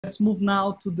let's move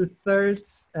now to the third.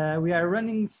 We are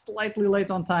running slightly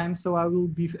late on time, so I will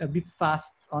be a bit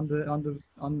fast on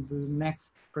the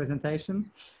next presentation.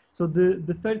 So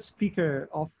the third speaker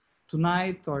of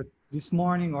tonight or this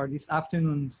morning or this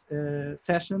afternoon's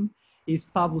session is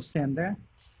Pablo Sendra.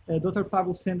 Dr.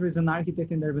 Pablo Sendra is an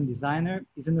architect and urban designer.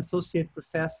 He's an associate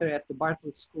professor at the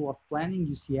Bartlett School of Planning,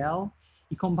 UCL.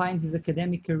 He combines his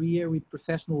academic career with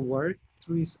professional work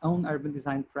through his own urban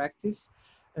design practice,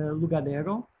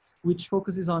 Lugadero, which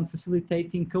focuses on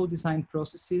facilitating co-design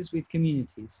processes with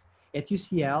communities. At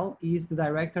UCL, he is the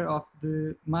director of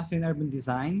the Master in Urban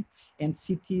Design and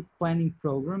City Planning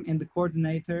Program and the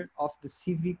coordinator of the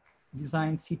Civic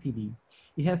Design CPD.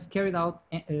 He has carried out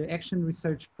action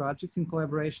research projects in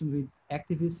collaboration with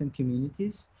activists and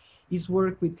communities. His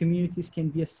work with communities can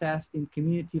be assessed in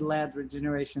community-led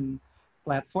regeneration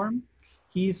platform.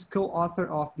 He is co-author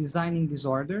of Designing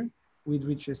Disorder with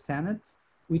Richard Sennett,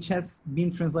 which has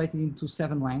been translated into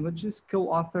 7 languages,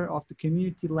 co-author of the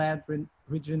Community-Led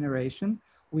Regeneration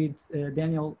with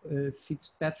Daniel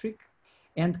Fitzpatrick,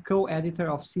 and co-editor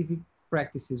of Civic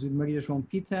Practices with Maria João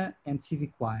Pita and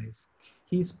Civic Wise.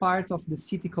 He is part of the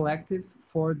City Collective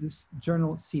for this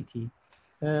journal City.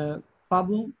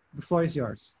 Pablo, the floor is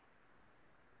yours.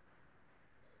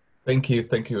 Thank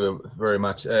you very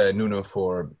much, Nuno,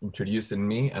 for introducing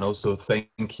me, and also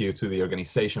thank you to the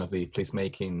organization of the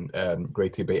Placemaking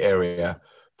Greater Bay Area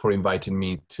for inviting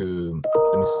me to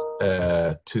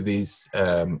this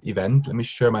event. Let me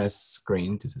share my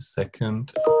screen just a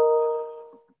second,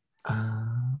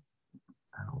 and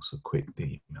also quit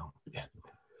the email. Yeah.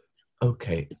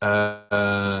 Okay.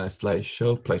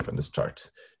 Slideshow. Play from the start.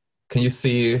 Can you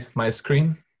see my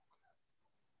screen?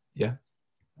 Yeah.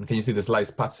 And can you see the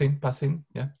slides passing?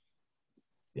 Yeah?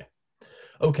 Yeah.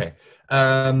 Okay.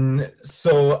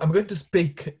 So I'm going to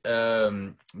speak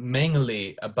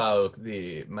mainly about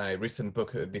my recent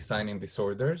book, Designing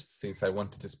Disorders, since I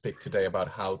wanted to speak today about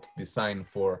how to design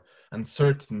for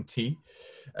uncertainty.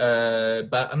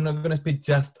 But I'm not going to speak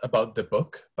just about the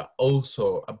book, but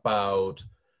also about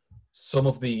some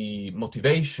of the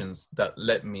motivations that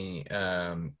led me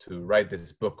to write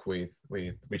this book with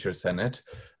Richard Sennett,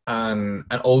 and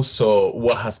also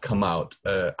what has come out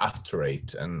after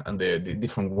it, and the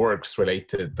different works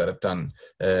related that I've done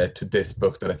to this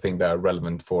book that I think that are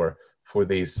relevant for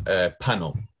this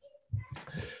panel.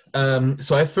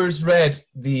 So I first read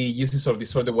the Uses of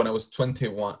Disorder when I was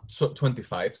 25,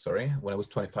 when I was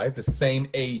 25, the same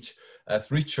age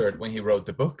as Richard when he wrote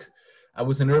the book. I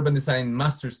was an urban design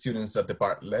master's student at the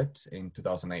Bartlett in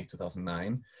 2008,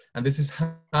 2009. And this is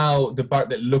how the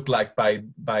Bartlett looked like by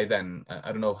then.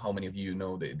 I don't know how many of you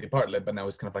know the Bartlett, but now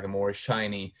it's kind of like a more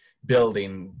shiny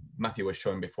building. Matthew was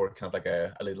showing before, kind of like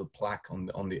a little plaque on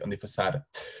the facade.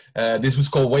 This was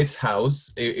called Waits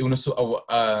House. It was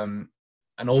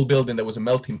an old building that was a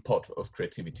melting pot of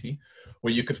creativity,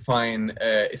 where you could find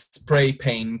spray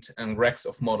paint and wrecks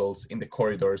of models in the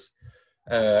corridors,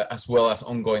 as well as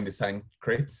ongoing design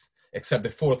crits, except the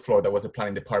 4th floor that was the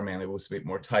planning department, and it was a bit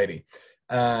more tidy.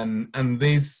 And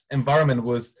this environment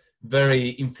was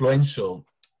very influential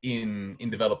in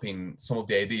developing some of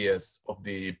the ideas of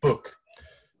the book.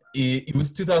 It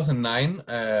was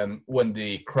 2009 when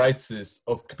the crisis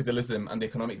of capitalism and the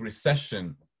economic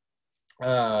recession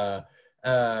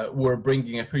were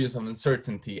bringing a period of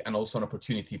uncertainty and also an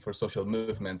opportunity for social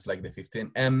movements like the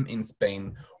 15M in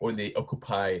Spain or the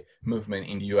Occupy movement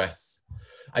in the US.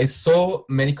 I saw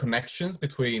many connections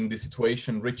between the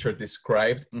situation Richard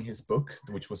described in his book,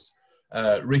 which was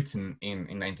written in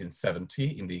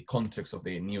 1970 in the context of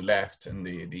the New Left and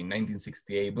the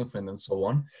 1968 movement and so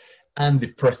on, and the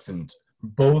present,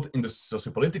 both in the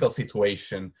sociopolitical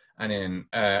situation and in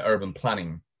urban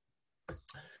planning.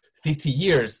 50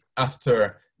 years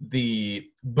after the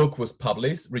book was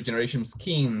published, regeneration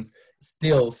schemes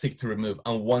still seek to remove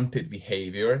unwanted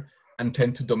behavior and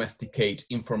tend to domesticate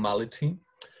informality.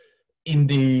 In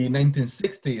the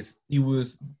 1960s, it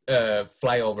was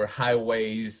flyover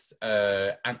highways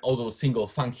and other single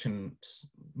function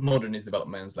modernist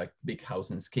developments like big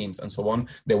housing schemes and so on,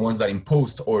 the ones that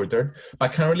imposed order.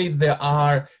 But currently there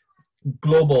are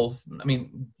global,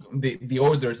 the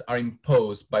orders are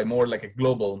imposed by more like a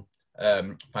global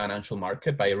financial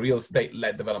market, by a real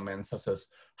estate-led development such as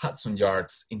Hudson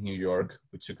Yards in New York,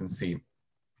 which you can see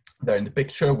there in the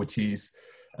picture, which is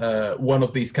one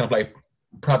of these kind of like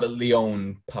privately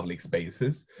owned public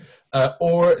spaces,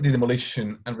 or the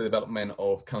demolition and redevelopment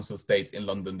of council estates in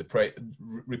London,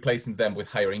 replacing them with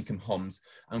higher income homes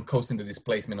and causing the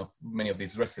displacement of many of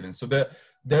these residents. So there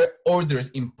are orders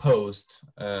imposed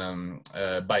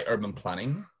by urban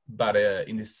planning, but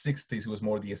in the 60s it was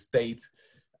more the estate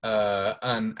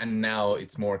and now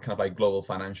it's more kind of like global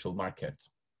financial market,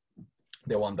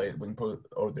 the one that impose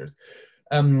orders.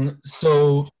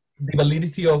 So the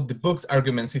validity of the book's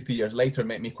arguments 50 years later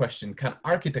made me question, can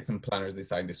architects and planners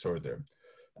design disorder?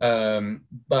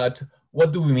 But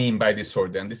what do we mean by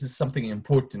disorder? And this is something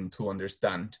important to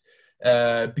understand,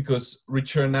 because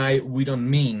Richard and I, we don't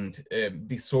mean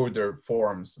disorder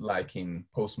forms like in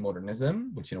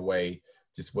postmodernism, which in a way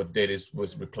just what did is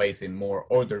was replacing more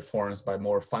ordered forms by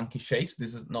more funky shapes.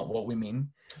 This is not what we mean.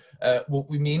 What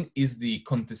we mean is the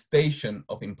contestation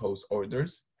of imposed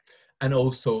orders and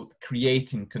also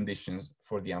creating conditions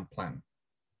for the unplanned.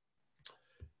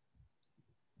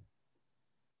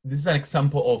 This is an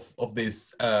example of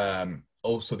this,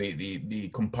 also the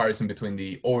comparison between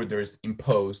the orders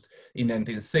imposed in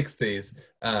 1960s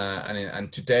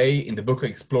and today. In the book, I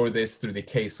explore this through the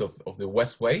case of the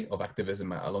Westway, of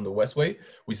activism along the Westway,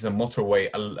 which is a motorway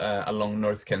along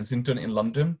North Kensington in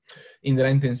London. In the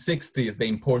 1960s, the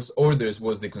imposed orders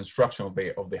was the construction of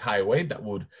the highway that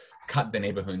would cut the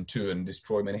neighborhood in two and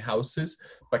destroy many houses.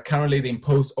 But currently, the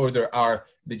imposed order are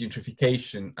the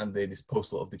gentrification and the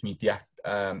disposal of the community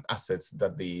assets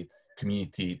that the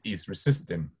community is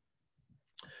resisting.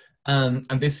 And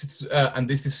this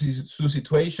is two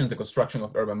situations, the construction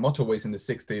of urban motorways in the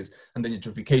 60s and the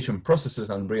gentrification processes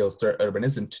and real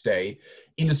urbanism today,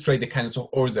 illustrate the kinds of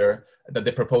order that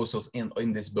the proposals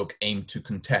in this book aim to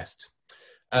contest.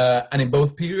 And in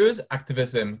both periods,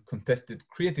 activism contested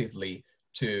creatively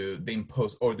to the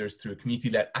imposed orders through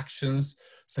community-led actions,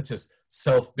 such as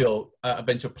self-built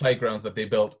adventure playgrounds that they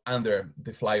built under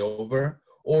the flyover,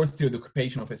 or through the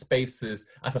occupation of spaces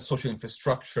as a social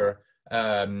infrastructure,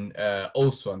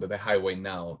 also under the highway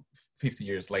now, 50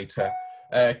 years later,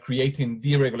 creating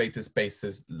deregulated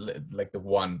spaces like the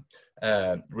one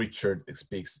Richard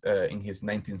speaks in his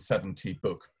 1970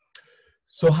 book.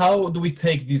 So how do we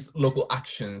take these local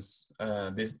actions,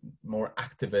 these more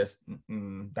activist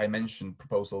dimension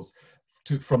proposals,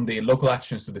 from the local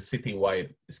actions to the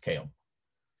citywide scale?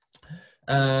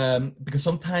 Because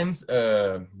sometimes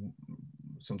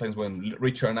when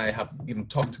Richard and I have even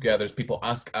talked together, people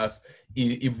ask us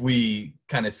if we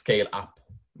can scale up,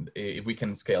 if we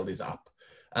can scale this up.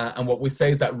 And what we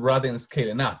say is that rather than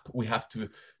scaling up, we have to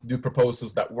do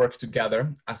proposals that work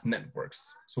together as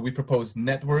networks. So we propose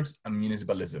networks and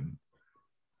municipalism.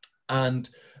 And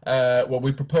what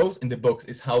we propose in the books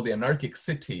is how the anarchic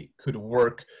city could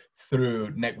work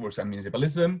through networks and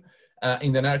municipalism.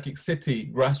 In the anarchic city,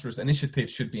 grassroots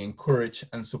initiatives should be encouraged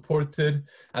and supported.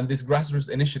 And these grassroots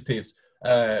initiatives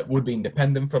would be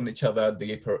independent from each other.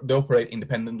 They operate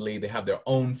independently. They have their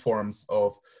own forms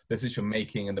of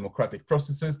decision-making and democratic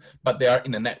processes, but they are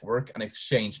in a network and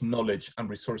exchange knowledge and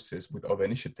resources with other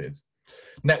initiatives.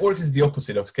 Networks is the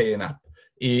opposite of scaling up.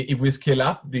 If we scale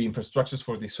up, the infrastructures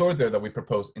for disorder that we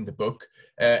propose in the book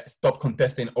stop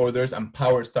contesting orders and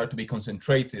power start to be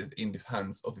concentrated in the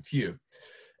hands of a few.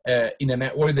 In a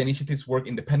network, the initiatives work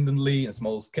independently in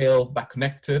small scale, but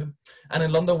connected. And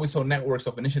in London, we saw networks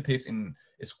of initiatives in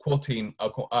squatting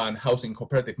and housing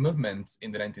cooperative movements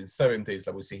in the 1970s,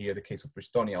 like we see here, the case of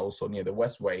Bristonia, also near the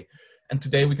Westway. And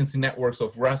today we can see networks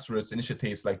of grassroots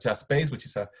initiatives like Just Space, which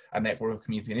is a network of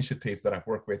community initiatives that I've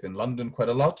worked with in London quite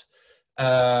a lot,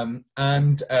 and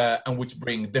which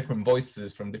bring different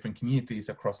voices from different communities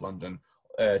across London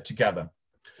together.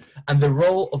 And the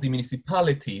role of the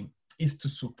municipality is to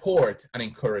support and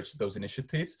encourage those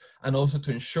initiatives, and also to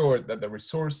ensure that the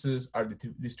resources are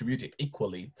distributed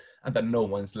equally and that no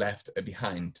one's left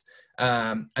behind.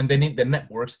 And they need the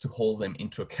networks to hold them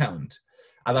into account.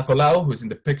 Ada Colau, who's in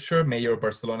the picture, mayor of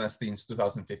Barcelona since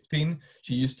 2015,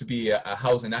 she used to be a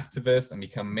housing activist and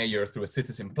became mayor through a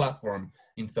citizen platform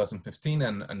in 2015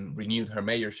 and renewed her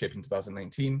mayorship in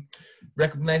 2019,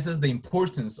 recognizes the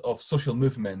importance of social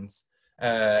movements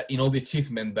in all the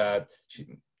achievement that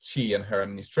she and her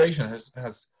administration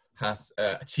has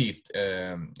achieved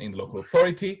in the local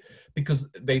authority,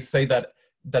 because they say that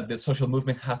the social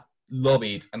movement have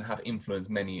lobbied and have influenced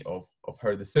many of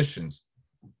her decisions.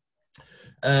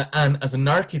 And as an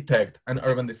architect and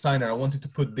urban designer, I wanted to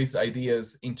put these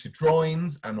ideas into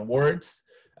drawings and words,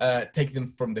 take them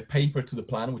from the paper to the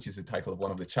plan, which is the title of one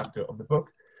of the chapters of the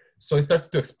book. So I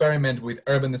started to experiment with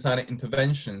urban design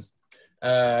interventions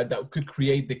that could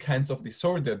create the kinds of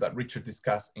disorder that Richard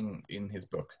discussed in his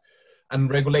book.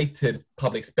 Unregulated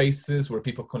public spaces where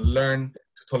people can learn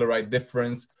to tolerate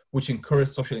difference, which encourage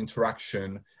social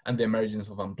interaction and the emergence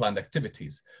of unplanned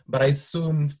activities. But I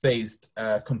soon faced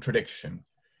a contradiction.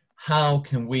 How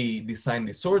can we design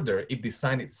disorder if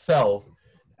design itself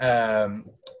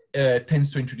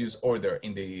tends to introduce order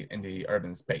in the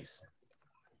urban space?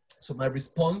 So my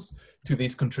response to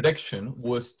this contradiction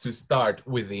was to start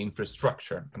with the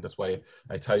infrastructure. And that's why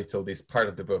I titled this part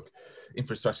of the book,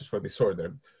 Infrastructures for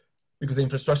Disorder, because the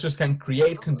infrastructures can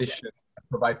create conditions and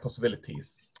provide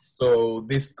possibilities. So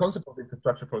this concept of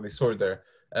infrastructure for disorder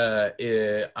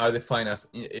are defined as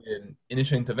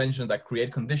initial interventions that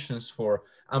create conditions for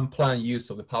unplanned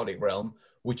use of the public realm,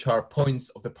 which are points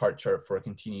of departure for a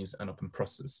continuous and open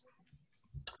process.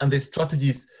 And these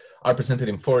strategies are presented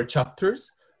in 4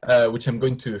 chapters, which I'm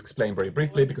going to explain very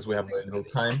briefly because we have very little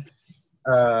time.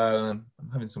 I'm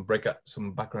having some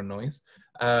background noise.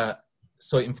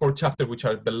 So in 4 chapters, which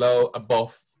are below,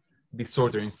 above,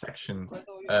 disorder in section,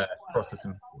 process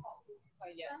improvements.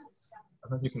 I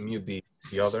don't know if you can mute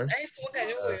the others.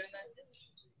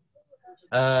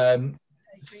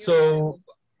 So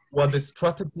what the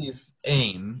strategies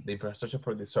aim, the infrastructure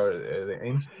for disorder, the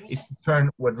aim is to turn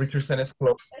what Richard Senes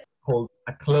called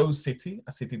a closed city,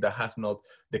 a city that has not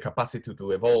the capacity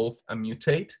to evolve and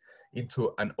mutate,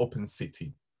 into an open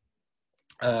city,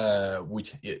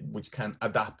 which can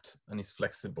adapt and is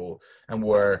flexible, and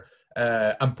where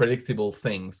unpredictable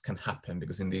things can happen,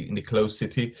 because in the closed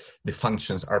city the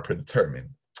functions are predetermined.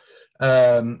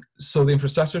 So the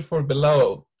infrastructure for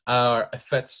below are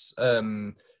effects,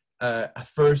 a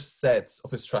first set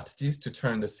of strategies to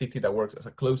turn the city that works as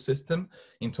a closed system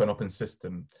into an open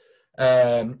system,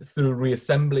 through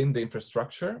reassembling the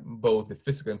infrastructure, both the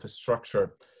physical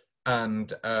infrastructure and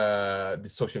the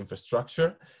social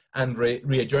infrastructure, and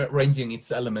rearranging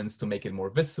its elements to make it more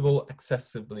visible,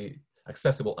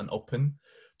 accessible and open,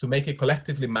 to make it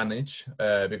collectively managed,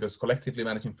 because collectively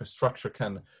managed infrastructure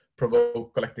can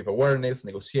provoke collective awareness,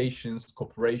 negotiations,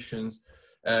 cooperations,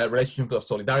 relationship of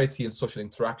solidarity and social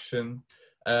interaction,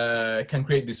 can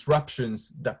create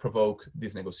disruptions that provoke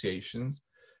these negotiations,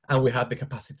 and we have the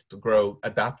capacity to grow,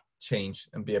 adapt, change,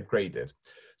 and be upgraded.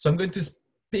 So I'm going to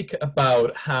speak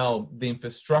about how the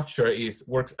infrastructure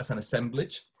works as an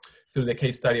assemblage through the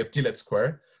case study of Gillette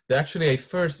Square. That actually I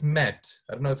first met,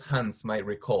 I don't know if Hans might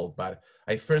recall, but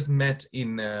I first met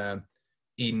I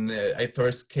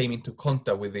first came into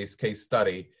contact with this case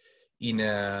study in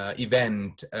an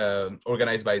event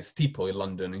organized by Stipo in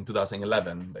London in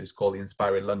 2011 that is called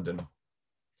Inspire London.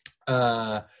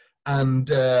 And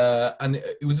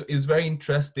it was very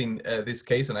interesting, this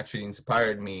case, and actually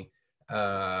inspired me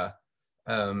to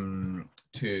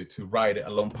write a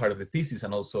long part of the thesis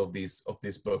and also of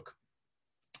this book,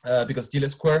 because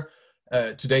Gillette Square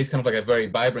today is kind of like a very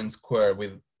vibrant square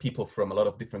with people from a lot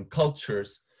of different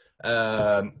cultures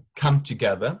come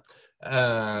together,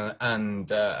 and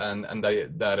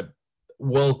that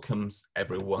welcomes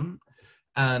everyone.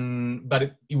 But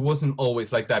it wasn't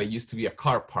always like that. It used to be a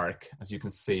car park, as you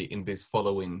can see in this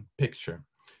following picture.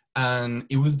 And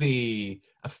it was a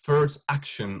first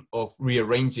action of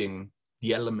rearranging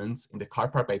the elements in the car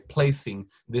park by placing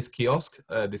this kiosk,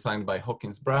 designed by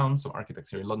Hawkins Brown, some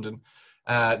architects here in London.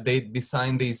 They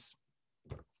designed this,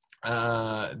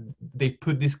 they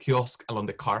put this kiosk along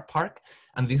the car park,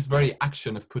 and this very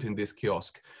action of putting this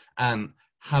kiosk and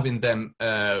having them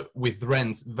with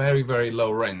rents, very, very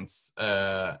low rents,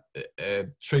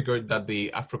 triggered that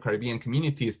the Afro-Caribbean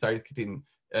community started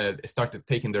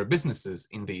taking their businesses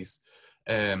in these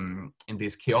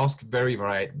kiosk, very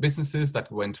varied businesses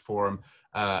that went from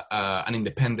an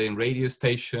independent radio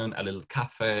station, a little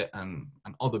cafe, and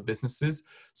other businesses.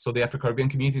 So the Afro-Caribbean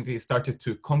community started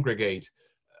to congregate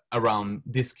around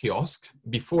this kiosk.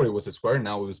 Before it was a square,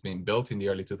 now it was being built in the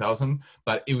early 2000s,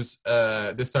 but it was,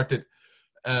 they started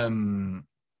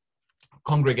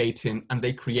congregating, and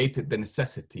they created the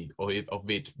necessity of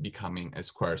it becoming a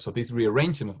square. So this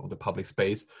rearrangement of the public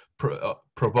space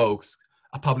provokes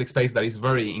a public space that is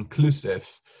very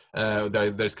inclusive.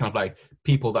 There's kind of like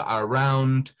people that are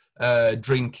around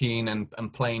drinking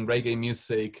and playing reggae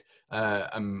music,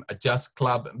 a jazz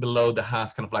club below that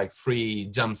have kind of like free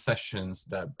jam sessions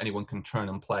that anyone can turn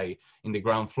and play in the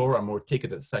ground floor, or more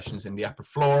ticketed sessions in the upper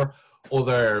floor,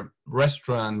 other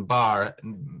restaurant, bar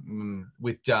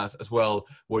with jazz as well,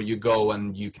 where you go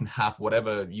and you can have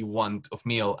whatever you want of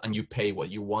meal and you pay what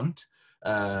you want.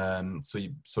 There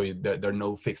are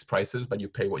no fixed prices, but you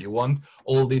pay what you want.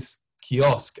 All these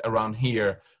kiosks around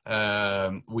here,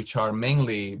 which are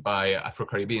mainly by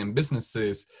Afro-Caribbean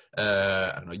businesses,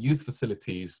 I don't know, youth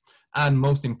facilities, and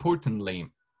most importantly,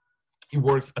 it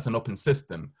works as an open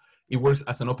system. It works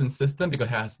as an open system because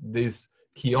it has this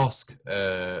kiosk,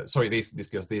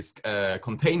 these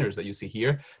containers that you see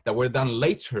here that were done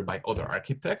later by other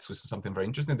architects, which is something very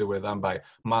interesting. They were done by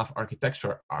Math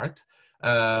Architecture Art.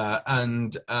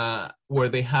 Where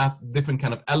they have different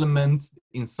kind of elements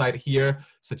inside here,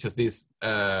 such as this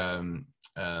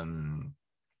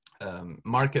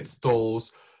market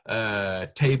stalls,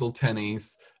 table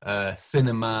tennis,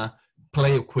 cinema,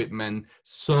 play equipment.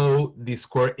 So the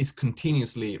square is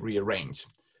continuously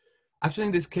rearranged. Actually,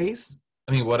 in this case,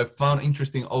 I mean, what I found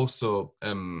interesting also,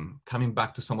 coming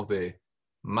back to some of the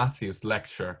Matthew's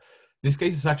lecture, this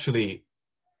case is actually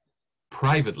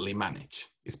privately managed.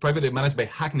 It's privately managed by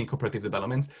Hackney Cooperative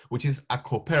Development, which is a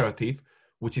cooperative,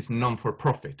 which is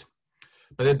non-for-profit.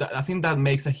 But I think that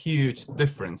makes a huge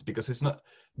difference, because it's not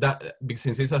that, because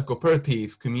since it's a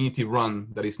cooperative, community run,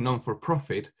 that is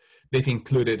non-for-profit, they've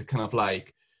included kind of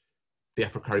like the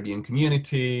Afro-Caribbean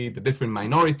community, the different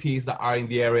minorities that are in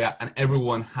the area, and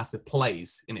everyone has a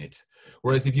place in it.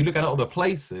 Whereas if you look at other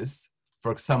places,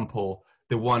 for example,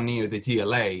 the one near the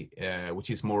GLA, which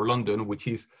is More London, which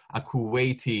is a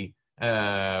Kuwaiti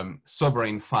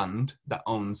sovereign fund that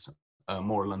owns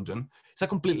More London, it's a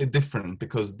completely different,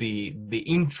 because the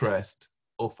interest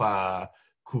of a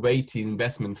Kuwaiti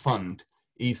investment fund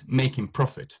is making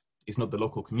profit. It's not the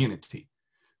local community.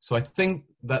 So I think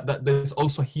that there's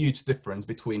also a huge difference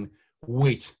between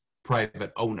which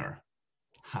private owner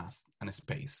has a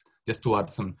space. Just to add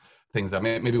some things that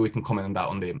maybe we can comment on that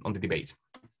on the debate.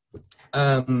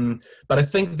 But I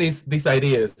think these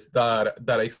ideas that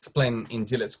I explain in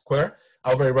Gillette Square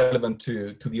are very relevant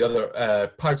to the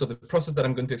other parts of the process that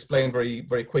I'm going to explain very,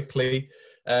 very quickly.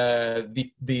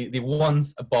 The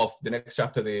ones above, the next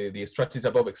chapter, the strategies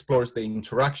above, explores the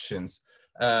interactions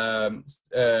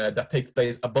that take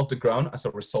place above the ground as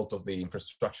a result of the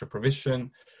infrastructure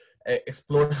provision.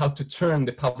 Explore how to turn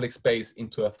the public space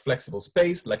into a flexible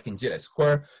space, like in Gillette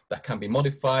Square, that can be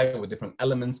modified, where different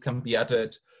elements can be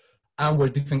added, and where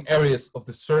different areas of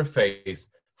the surface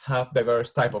have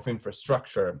diverse type of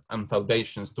infrastructure and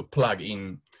foundations to plug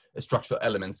in structural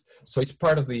elements. So each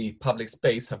part of the public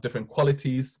space have different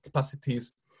qualities,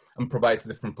 capacities, and provides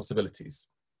different possibilities.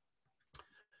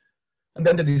 And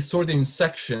then the disordering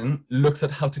section looks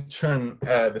at how to turn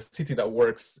the city that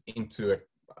works into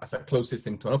as a closed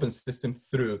system to an open system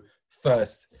through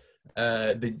first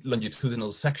the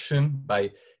longitudinal section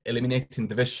by eliminating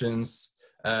divisions,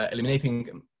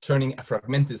 turning a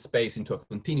fragmented space into a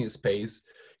continuous space,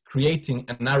 creating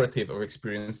a narrative of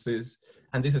experiences.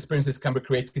 And these experiences can be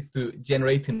created through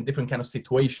generating different kind of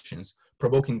situations,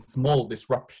 provoking small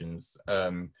disruptions,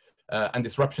 and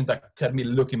disruptions that can be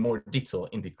looked in more detail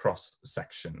in the cross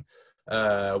section,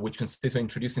 which consists of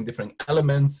introducing different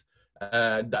elements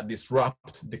that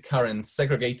disrupt the current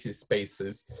segregated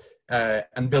spaces,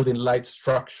 and building light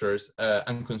structures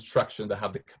and construction that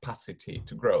have the capacity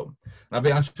to grow. And I've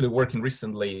been actually working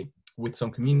recently with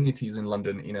some communities in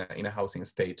London in a housing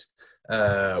estate,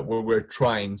 where we're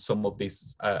trying some of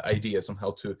these ideas on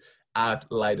how to add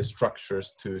lighter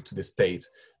structures to the state,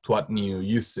 to add new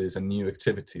uses and new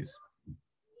activities.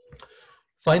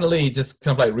 Finally, just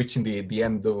kind of like reaching the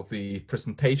end of the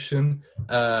presentation,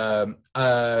 there's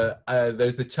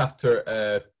the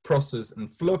chapter Process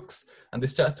and Flux, and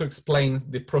this chapter explains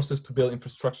the process to build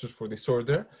infrastructures for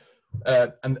disorder,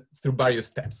 and through various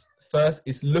steps. First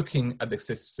is looking at the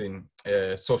existing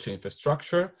social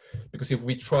infrastructure, because if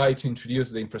we try to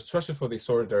introduce the infrastructure for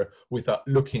disorder without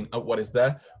looking at what is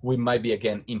there, we might be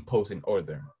again imposing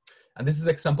order. And this is an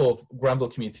example of Granville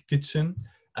Community Kitchen,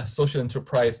 a social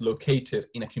enterprise located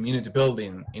in a community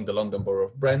building in the London Borough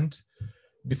of Brent.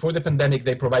 Before the pandemic,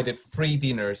 they provided free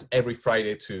dinners every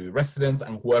Friday to residents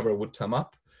and whoever would turn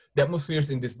up. The atmosphere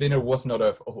in this dinner was not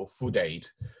of food aid.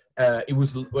 It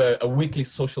was a weekly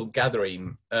social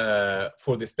gathering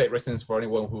for the state residents, for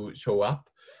anyone who show up.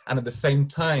 And at the same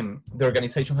time, the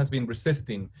organization has been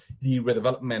resisting the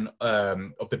redevelopment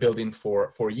of the building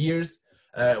for years,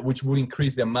 which would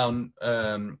increase the amount,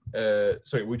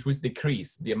 which would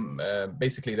decrease the,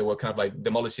 basically they were kind of like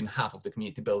demolishing half of the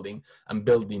community building and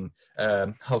building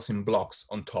housing blocks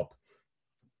on top.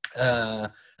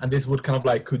 And this would kind of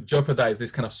like could jeopardize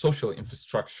this kind of social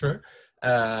infrastructure,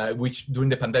 which during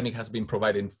the pandemic has been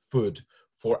providing food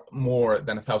for more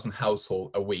than 1,000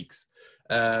 households a week.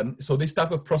 So this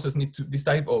type of processes need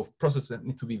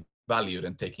to be valued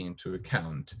and taken into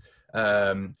account.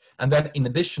 And then in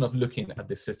addition of looking at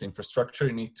the existing infrastructure,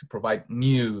 you need to provide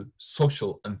new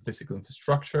social and physical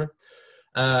infrastructure.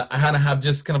 I have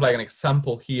just kind of like an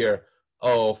example here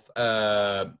of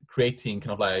creating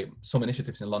kind of like some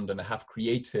initiatives in London that have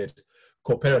created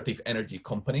cooperative energy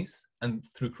companies. And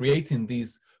through creating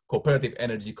these cooperative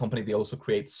energy company, they also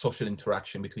create social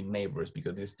interaction between neighbors,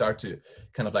 because they start to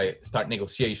kind of like start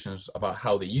negotiations about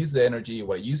how they use the energy,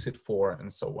 what they use it for,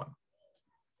 and so on.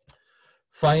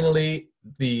 Finally,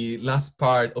 the last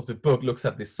part of the book looks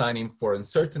at designing for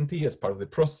uncertainty as part of the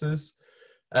process.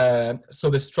 So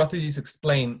the strategies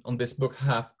explained on this book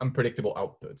have unpredictable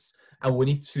outputs, and we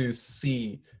need to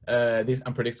see these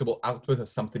unpredictable outputs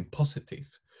as something positive.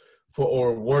 For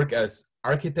our work as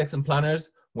architects and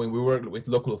planners, when we work with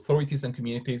local authorities and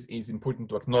communities, it's important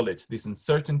to acknowledge this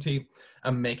uncertainty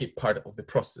and make it part of the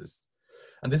process.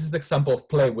 And this is the example of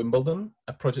Play Wimbledon,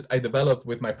 a project I developed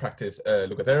with my practice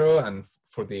Lucadero and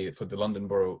for the London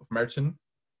Borough of Merchant.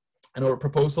 And our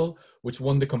proposal, which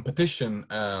won the competition,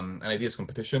 an ideas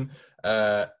competition,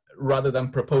 rather than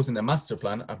proposing a master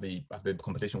plan, as the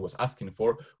competition was asking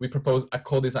for, we proposed a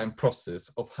co-design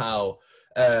process of how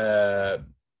that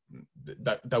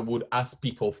would ask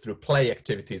people through play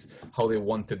activities how they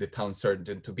wanted the town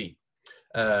certain to be,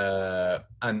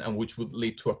 and which would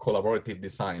lead to a collaborative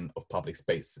design of public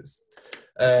spaces.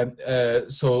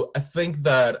 So I think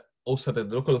that also the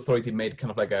local authority made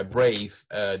kind of like a brave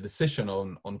decision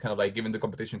on kind of like giving the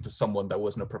competition to someone that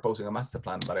was not proposing a master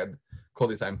plan, but a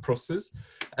co-design process.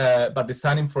 But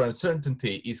designing for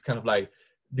uncertainty is kind of like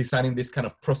designing this kind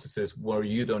of processes where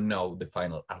you don't know the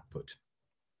final output.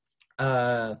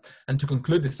 And to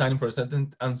conclude, designing for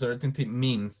uncertainty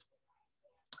means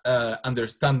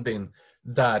understanding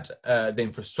that the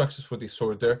infrastructures for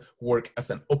disorder work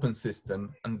as an open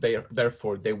system, and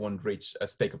therefore they won't reach a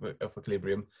state of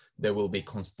equilibrium. They will be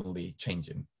constantly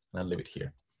changing. And I'll leave it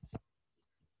here.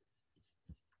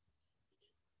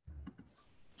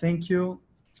 Thank you,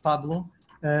 Pablo.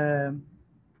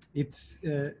 It's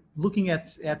looking at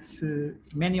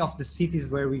many of the cities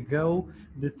where we go,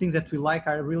 the things that we like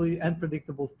are really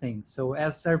unpredictable things. So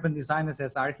as urban designers,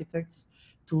 as architects,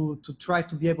 to try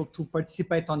to be able to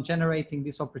participate on generating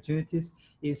these opportunities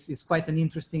is quite an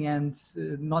interesting and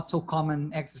not so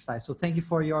common exercise. So thank you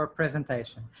for your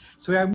presentation. So we are